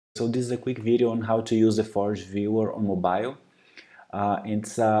So this is a quick video on how to use the Forge Viewer on mobile.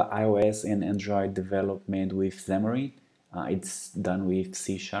 It's iOS and Android development with Xamarin. It's done with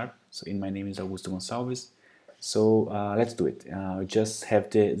C#. So my name is Augusto Gonçalves. So let's do it. We just have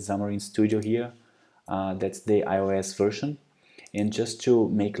the Xamarin Studio here. That's the iOS version. And just to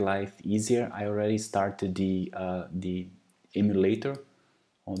make life easier, I already started the emulator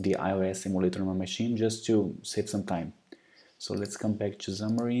on the iOS emulator on my machine just to save some time. So let's come back to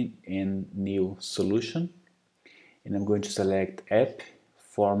Xamarin and new solution. And I'm going to select app,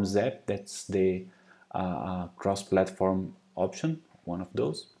 forms app, that's the cross-platform option, one of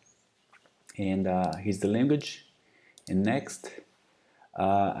those. And here's the language. And next,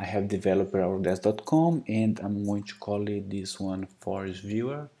 I have developer Autodesk.com, and I'm going to call it this one Forge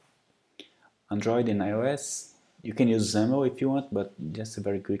Viewer. Android and iOS. You can use XAML if you want, but just a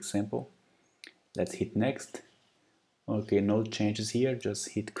very quick sample. Let's hit next. Okay, no changes here, just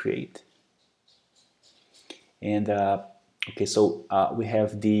hit create. And okay, so we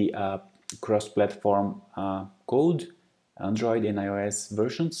have the cross-platform code, Android and iOS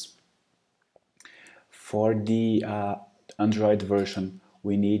versions. For the Android version,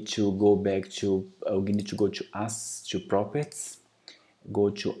 we need to go back to, we need to go to properties, go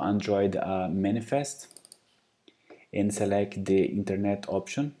to Android manifest, and select the internet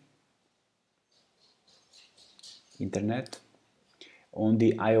option. Internet. On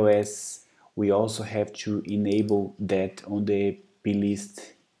the iOS, we also have to enable that on the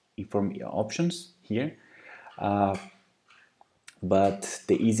plist options here. But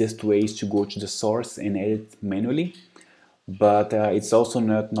the easiest way is to go to the source and edit manually. But it's also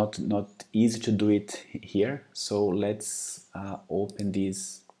not easy to do it here. So let's open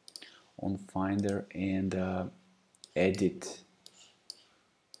this on Finder and edit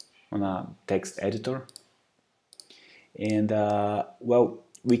on a text editor. And well,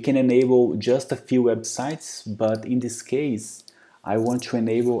 we can enable just a few websites, but in this case I want to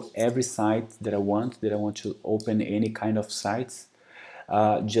enable every site that I want to open any kind of sites,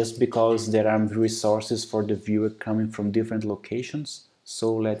 just because there are resources for the viewer coming from different locations.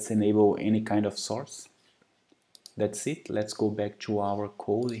 So let's enable any kind of source. That's it. Let's go back to our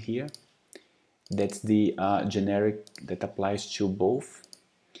code here. That's the generic that applies to both.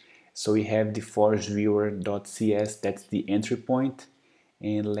 So we have the forgeviewer.cs, that's the entry point,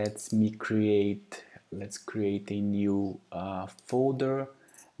 and let's create a new folder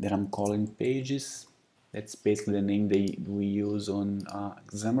that I'm calling pages. That's basically the name that we use on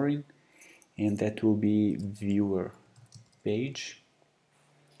Xamarin, and that will be viewer page.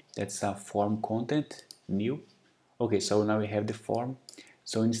 That's a form content, new. Okay, so now we have the form.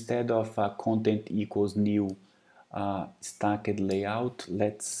 So instead of content equals new stacked layout,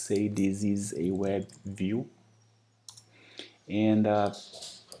 let's say this is a web view, and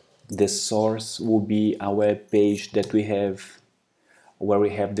the source will be a web page that we have where we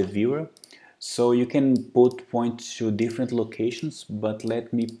have the viewer. So you can point to different locations, but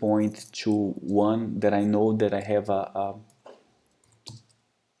let me point to one that I know that I have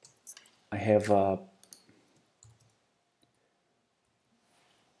a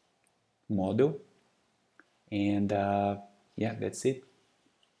model, and yeah, that's it.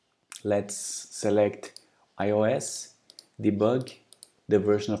 Let's select iOS, debug, the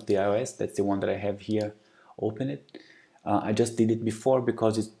version of the iOS, that's the one that I have here, open it. I just did it before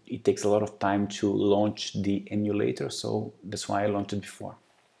because it takes a lot of time to launch the emulator, so that's why I launched it before.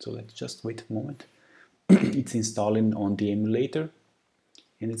 So let's just wait a moment. It's installing on the emulator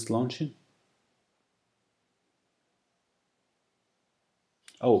and it's launching.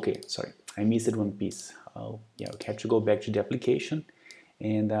 Oh, okay, sorry, I missed one piece. Oh, yeah, we have to go back to the application,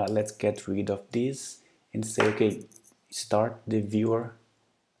 and let's get rid of this and say, okay, start the viewer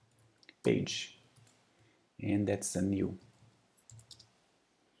page, and that's a new.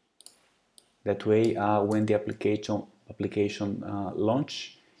 That way, when the application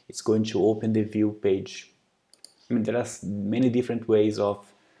launch, it's going to open the view page. I mean, there are many different ways of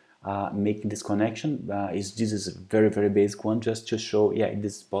making this connection. This is a very basic one, just to show, yeah,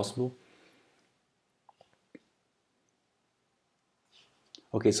 this is possible.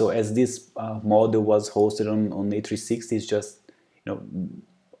 Okay, so as this model was hosted on A360, it's just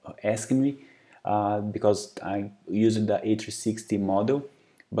asking me because I used the A360 model,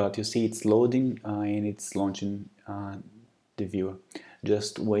 but you see it's loading and it's launching the viewer.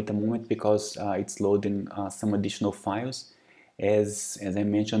 Just wait a moment because it's loading some additional files. As I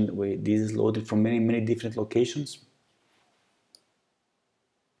mentioned, this is loaded from many different locations,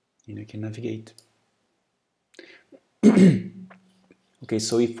 and you can navigate. Okay,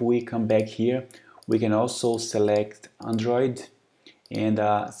 so if we come back here, we can also select Android and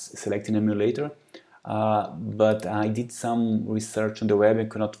select an emulator. But I did some research on the web and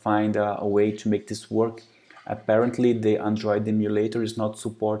could not find a way to make this work. Apparently, the Android emulator is not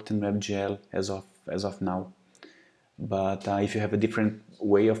supporting WebGL as of now. But if you have a different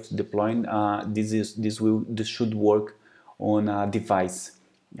way of deploying, this should work on a device.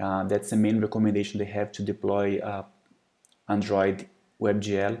 That's the main recommendation they have, to deploy Android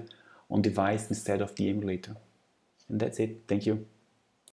WebGL on device instead of the emulator. And that's it. Thank you.